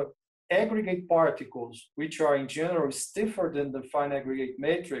expected, the aggregate particles, which are in general stiffer than the fine aggregate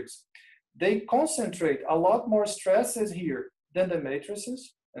matrix, they concentrate a lot more stresses here than the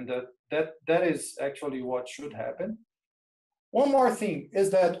matrices, and that is actually what should happen. One more thing is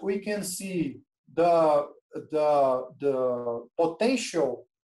that we can see the potential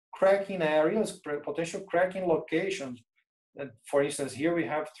cracking areas, potential cracking locations. And for instance, here we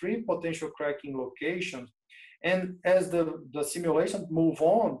have 3 potential cracking locations. And as the simulations move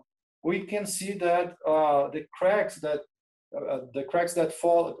on, we can see that the cracks that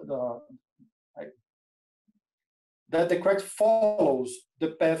fall, that the crack follows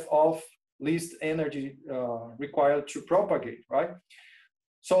the path of least energy required to propagate, right?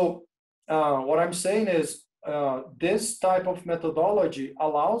 So what I'm saying is this type of methodology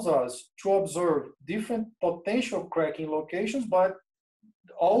allows us to observe different potential cracking locations, but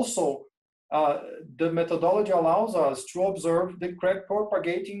also the methodology allows us to observe the crack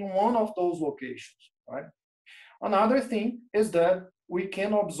propagating in one of those locations, right? Another thing is that we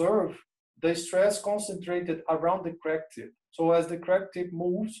can observe the stress concentrated around the crack tip. So as the crack tip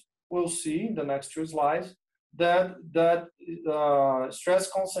moves, we'll see in the next 2 slides that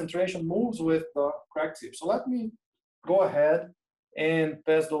stress concentration moves with the crack tip. So let me go ahead and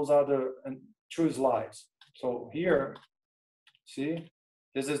pass those other 2 slides. So here, see,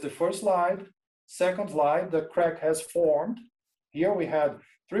 this is the first slide. Second slide, the crack has formed. Here we had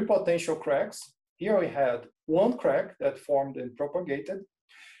 3 potential cracks. Here we had 1 crack that formed and propagated.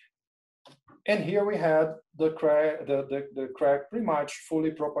 And here we had the crack pretty much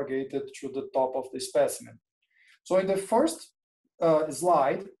fully propagated to the top of the specimen. So in the first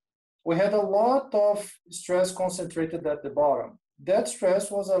slide, we had a lot of stress concentrated at the bottom. That stress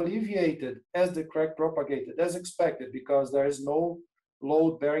was alleviated as the crack propagated, as expected, because there is no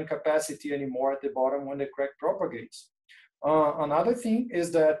load-bearing capacity anymore at the bottom when the crack propagates. Another thing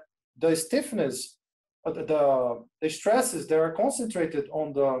is that the stiffness, the stresses that are concentrated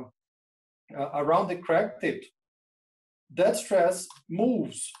on the around the crack tip, that stress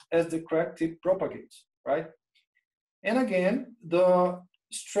moves as the crack tip propagates, right? And again, the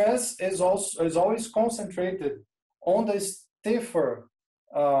stress is always concentrated on the stiffer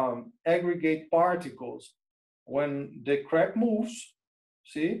aggregate particles, when the crack moves,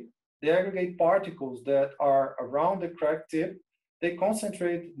 see, the aggregate particles that are around the crack tip, they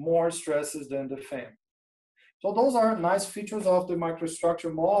concentrate more stresses than the fan. So those are nice features of the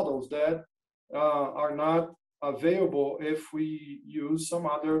microstructure models that are not available if we use some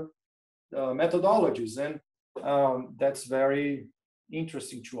other methodologies, and that's very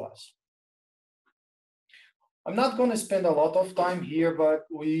interesting to us. I'm not going to spend a lot of time here, but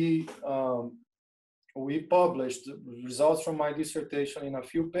we published results from my dissertation in a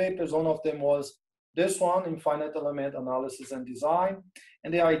few papers. One of them was this one in finite element analysis and design.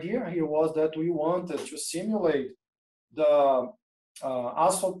 And the idea here was that we wanted to simulate the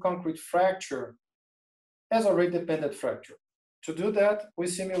asphalt concrete fracture as a rate-dependent fracture. To do that, we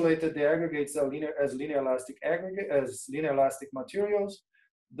simulated the aggregates as linear elastic materials,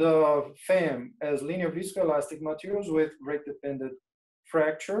 the FAM as linear viscoelastic materials with rate-dependent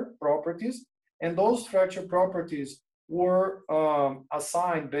fracture properties, and those fracture properties were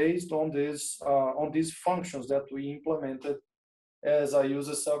assigned based on these functions that we implemented as a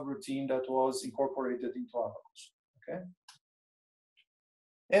user subroutine that was incorporated into Aragão. Okay.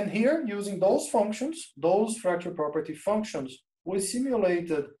 And here, using those functions, those fracture property functions, we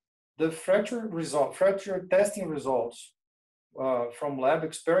simulated the fracture testing results from lab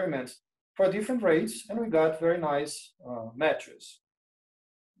experiments for different rates, and we got very nice matches.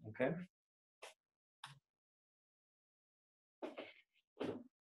 Okay.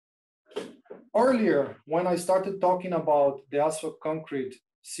 Earlier, when I started talking about the asphalt concrete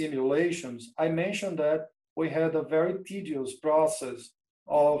simulations, I mentioned that we had a very tedious process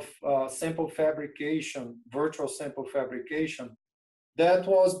of sample fabrication, virtual sample fabrication, that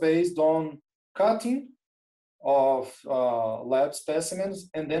was based on cutting of lab specimens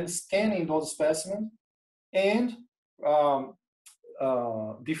and then scanning those specimens and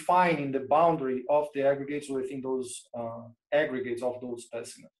defining the boundary of the aggregates within those aggregates of those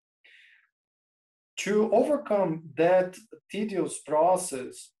specimens. To overcome that tedious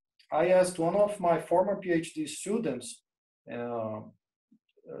process, I asked one of my former PhD students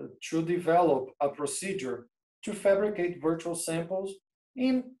to develop a procedure to fabricate virtual samples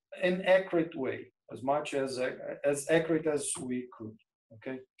in an accurate way, as much as accurate as we could.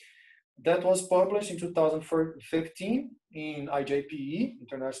 Okay, that was published in 2015 in IJPE,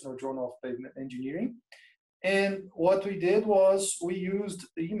 International Journal of Pavement Engineering. And what we did was we used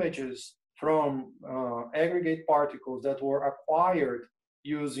images from aggregate particles that were acquired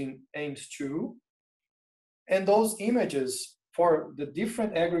using AIMS2. And those images for the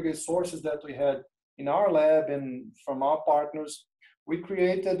different aggregate sources that we had in our lab and from our partners, we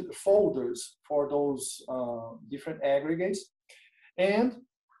created folders for those different aggregates. And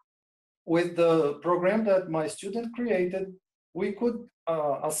with the program that my student created, we could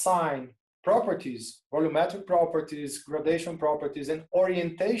assign properties, volumetric properties, gradation properties, and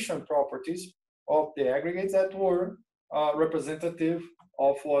orientation properties of the aggregates that were representative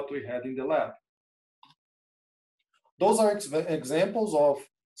of what we had in the lab. Those are examples of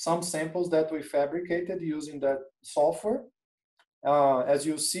some samples that we fabricated using that software. As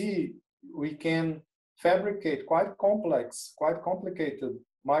you see, we can fabricate quite complex, quite complicated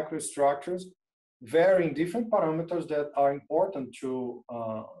microstructures, varying different parameters that are important to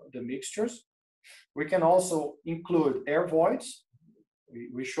the mixtures. We can also include air voids.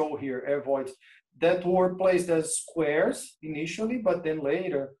 We show here air voids that were placed as squares initially, but then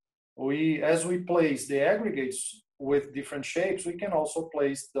later, as we place the aggregates with different shapes, we can also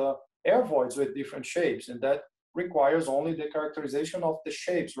place the air voids with different shapes, and that requires only the characterization of the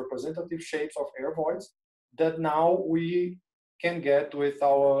shapes, representative shapes of air voids, that now we can get with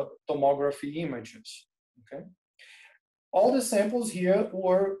our tomography images. Okay. All the samples here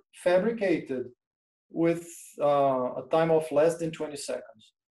were fabricated with a time of less than 20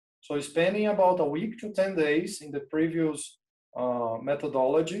 seconds. So spending about a week to 10 days in the previous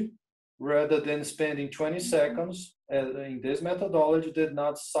methodology, rather than spending 20 seconds in this methodology, did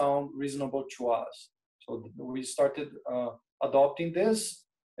not sound reasonable to us. So we started adopting this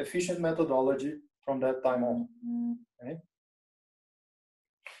efficient methodology from that time on. Okay.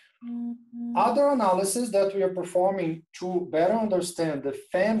 Other analysis that we are performing to better understand the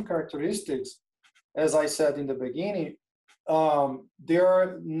FAM characteristics, as I said in the beginning, they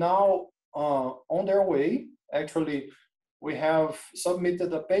are now on their way. Actually, we have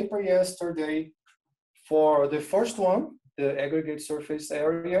submitted a paper yesterday for the first one, the aggregate surface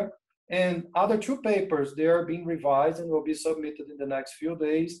area, and other two papers, they are being revised and will be submitted in the next few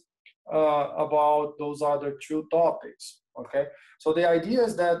days about those other two topics. Okay, so the idea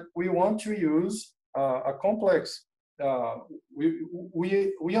is that we want to use a complex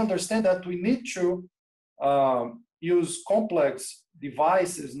we understand that we need to use complex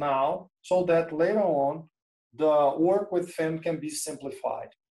devices now so that later on the work with FEM can be simplified.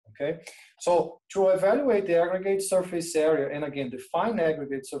 Okay, so to evaluate the aggregate surface area, and again, define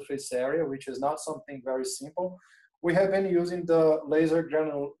aggregate surface area, which is not something very simple, we have been using the laser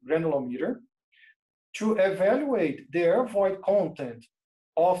granulometer to evaluate the air void content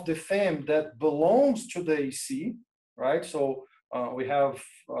of the FEM that belongs to the AC, right? So we have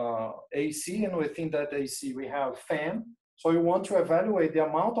AC, and within that AC we have FEM. So you want to evaluate the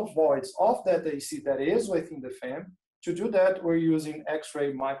amount of voids of that AC that is within the FEM. To do that, we're using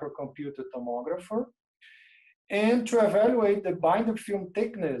X-ray microcomputer tomographer. And to evaluate the binder film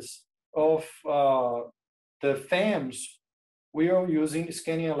thickness of the FEMs, we are using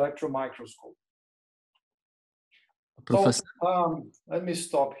scanning electron microscope. Professor, so let me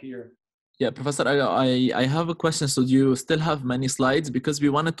stop here. Yeah, Professor, I have a question. So do you still have many slides? Because we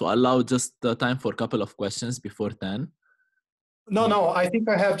wanted to allow just the time for a couple of questions before 10. No, I think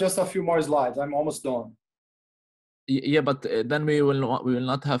I have just a few more slides. I'm almost done. Yeah, but then we will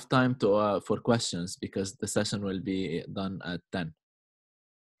not have time to for questions because the session will be done at 10.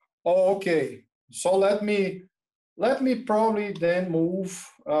 Oh, okay. So let me probably then move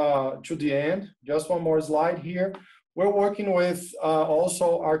to the end. Just one more slide here. We're working with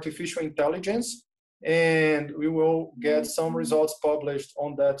also artificial intelligence, and we will get some results published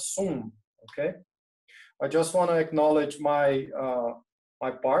on that soon. Okay. I just want to acknowledge my my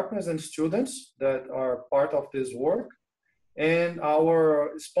partners and students that are part of this work, and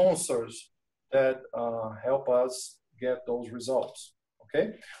our sponsors that help us get those results.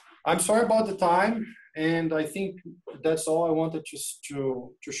 Okay, I'm sorry about the time, and I think that's all I wanted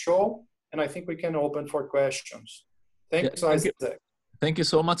to show, and I think we can open for questions. Thanks, Isaac. Thank you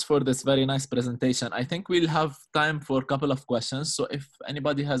so much for this very nice presentation. I think we'll have time for a couple of questions. So if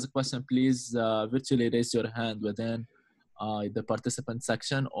anybody has a question, please virtually raise your hand within the participant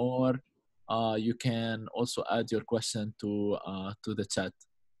section, or you can also add your question to the chat.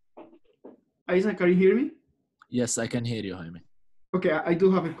 Isaac, can you hear me? Yes, I can hear you, Jaime. Okay, I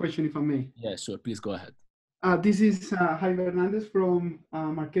do have a question if I may. Yeah, sure. Please go ahead. This is Jaime Hernandez from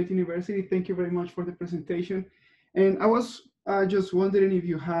Marquette University. Thank you very much for the presentation. And I was just wondering if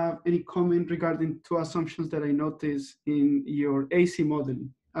you have any comment regarding two assumptions that I noticed in your AC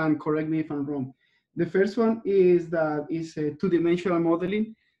modeling, and correct me if I'm wrong. The first one is that it's a two-dimensional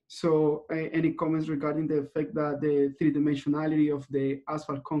modeling. So any comments regarding the effect that the three-dimensionality of the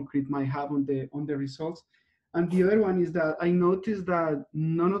asphalt concrete might have on the results? And the other one is that I noticed that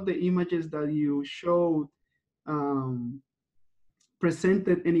none of the images that you showed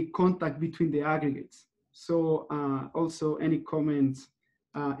presented any contact between the aggregates. So also any comments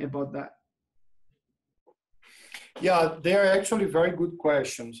about that? Yeah, they are actually very good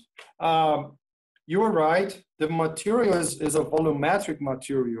questions. You are right. The material is a volumetric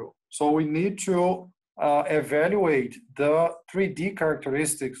material. So we need to evaluate the 3D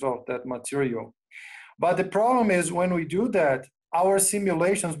characteristics of that material. But the problem is when we do that, our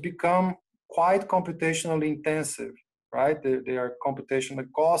simulations become quite computationally intensive, right? They are computationally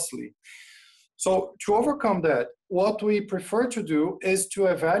costly. So to overcome that, what we prefer to do is to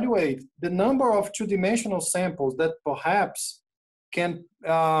evaluate the number of two-dimensional samples that perhaps can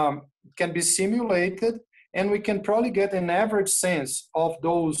be simulated, and we can probably get an average sense of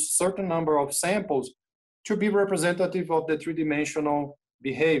those certain number of samples to be representative of the three-dimensional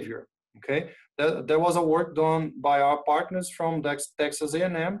behavior, okay? There was a work done by our partners from Texas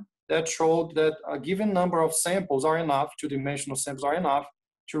A&M that showed that a given number of samples are enough, two-dimensional samples are enough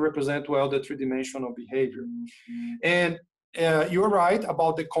to represent well the three-dimensional behavior. And you're right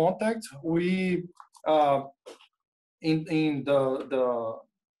about the contact. We, in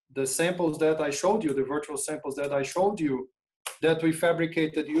the samples that I showed you, the virtual samples that I showed you, that we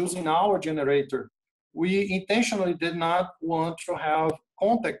fabricated using our generator, we intentionally did not want to have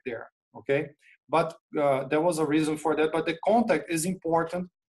contact there, okay? But there was a reason for that, but the contact is important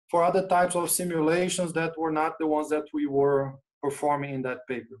for other types of simulations that were not the ones that we were performing in that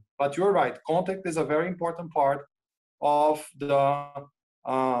paper. But you're right, contact is a very important part of the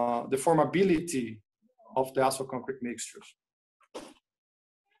formability of the asphalt concrete mixtures.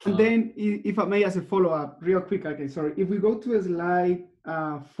 And then, if I may, as a follow-up, real quick, okay, sorry. If we go to slide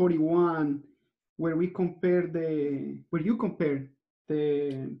 41, where you compare the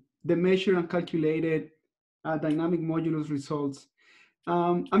measured and calculated dynamic modulus results,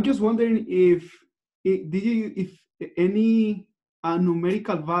 I'm just wondering if any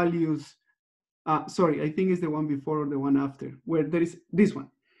numerical values, sorry, I think it's the one before or the one after, where there is this one.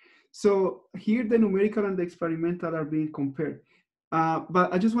 So here the numerical and the experimental are being compared.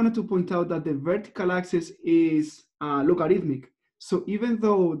 But I just wanted to point out that the vertical axis is logarithmic. So even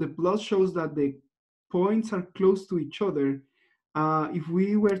though the plot shows that the points are close to each other, if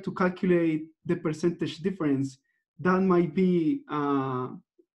we were to calculate the percentage difference, that might be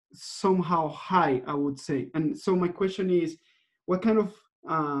somehow high, I would say. And so my question is, what kind of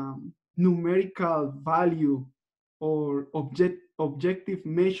numerical value or objective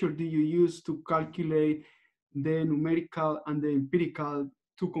measure do you use to calculate the numerical and the empirical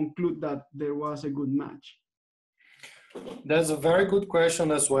to conclude that there was a good match? That's a very good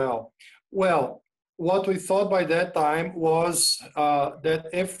question as well. Well, what we thought by that time was that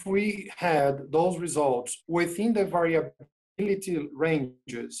if we had those results within the variability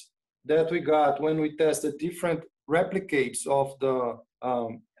ranges that we got when we tested different replicates of the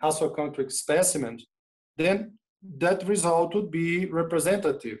astrocontric specimens, then that result would be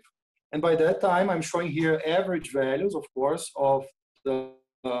representative. And by that time, I'm showing here average values, of course, of the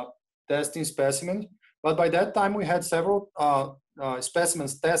testing specimens. But by that time, we had several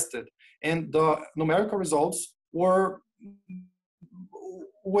specimens tested, and the numerical results were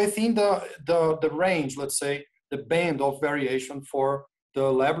within the range, let's say, the band of variation for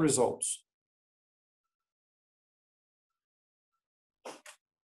the lab results.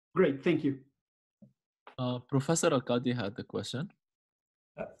 Great, thank you. Professor Alkadi had the question.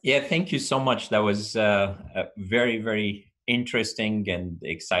 Yeah, thank you so much. That was a very, very interesting and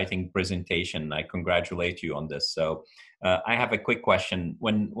exciting presentation. I congratulate you on this. So I have a quick question.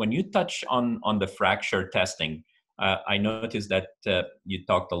 When you touch on the fracture testing, I noticed that you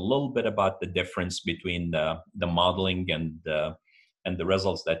talked a little bit about the difference between the modeling and the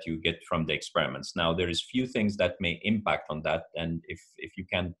results that you get from the experiments. Now, there is few things that may impact on that, and if you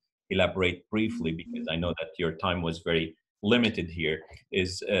can elaborate briefly, because I know that your time was very limited here,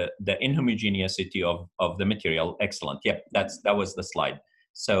 is the inhomogeneity of the material. Excellent. Yep, that was the slide.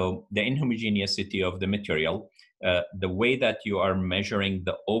 So the inhomogeneity of the material, the way that you are measuring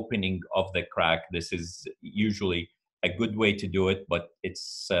the opening of the crack, this is usually a good way to do it, but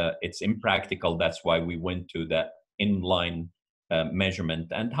it's impractical. That's why we went to the inline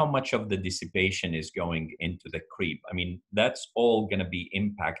measurement, and how much of the dissipation is going into the creep. I mean, that's all going to be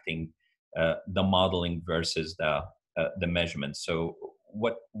impacting the modeling versus the measurement. So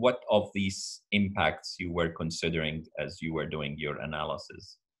what of these impacts you were considering as you were doing your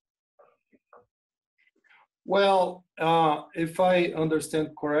analysis? Well, if I understand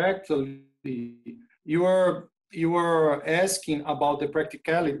correctly, you were asking about the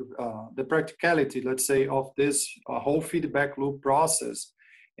practicality, let's say, of this whole feedback loop process,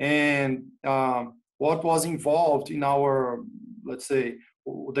 and what was involved in our, let's say,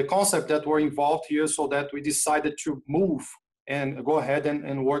 the concept that were involved here, so that we decided to move and go ahead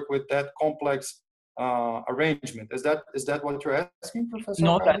and work with that complex arrangement. Is that what you're asking, Professor?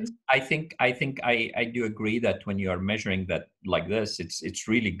 No, I think I do agree that when you are measuring that like this, it's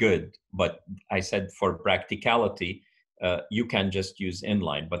really good. But I said for practicality, you can just use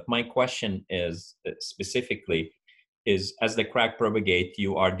inline. But my question is specifically is, as the crack propagate,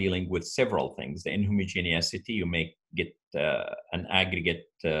 you are dealing with several things. The inhomogeneity, you may get an aggregate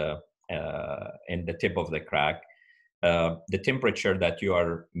in the tip of the crack. The temperature that you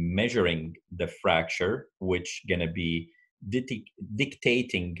are measuring the fracture, which going to be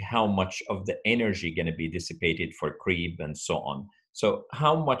dictating how much of the energy going to be dissipated for creep and so on. So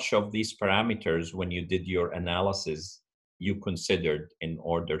how much of these parameters, when you did your analysis, you considered in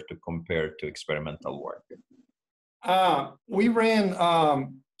order to compare to experimental work? We ran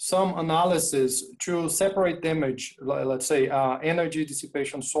some analysis to separate damage, let's say, energy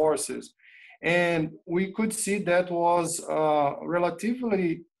dissipation sources. And we could see that was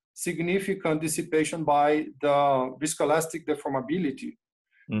relatively significant dissipation by the viscoelastic deformability.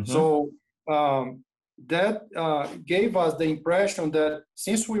 Mm-hmm. So that gave us the impression that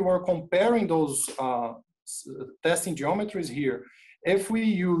since we were comparing those testing geometries here, if we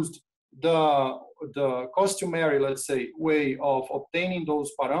used the customary, let's say, way of obtaining those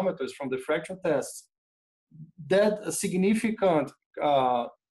parameters from the fracture tests, that significant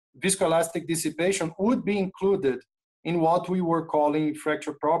viscoelastic dissipation would be included in what we were calling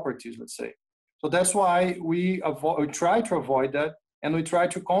fracture properties, let's say. So that's why we try to avoid that, and we try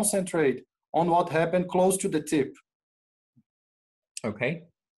to concentrate on what happened close to the tip. Okay.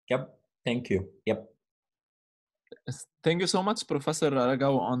 Yep. Thank you. Yep. Thank you so much, Professor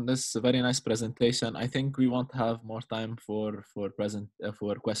Aragão, on this very nice presentation. I think we won't have more time for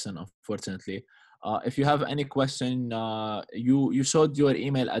question, unfortunately. If you have any question, you showed your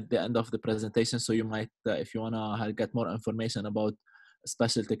email at the end of the presentation, so you might, if you wanna get more information about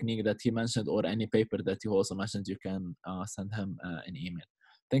special technique that he mentioned or any paper that you also mentioned, you can send him an email.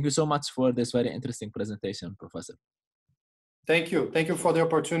 Thank you so much for this very interesting presentation, Professor. Thank you. Thank you for the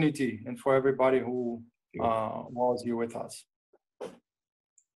opportunity and for everybody who was here with us.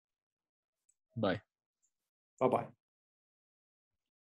 Bye. Bye-bye.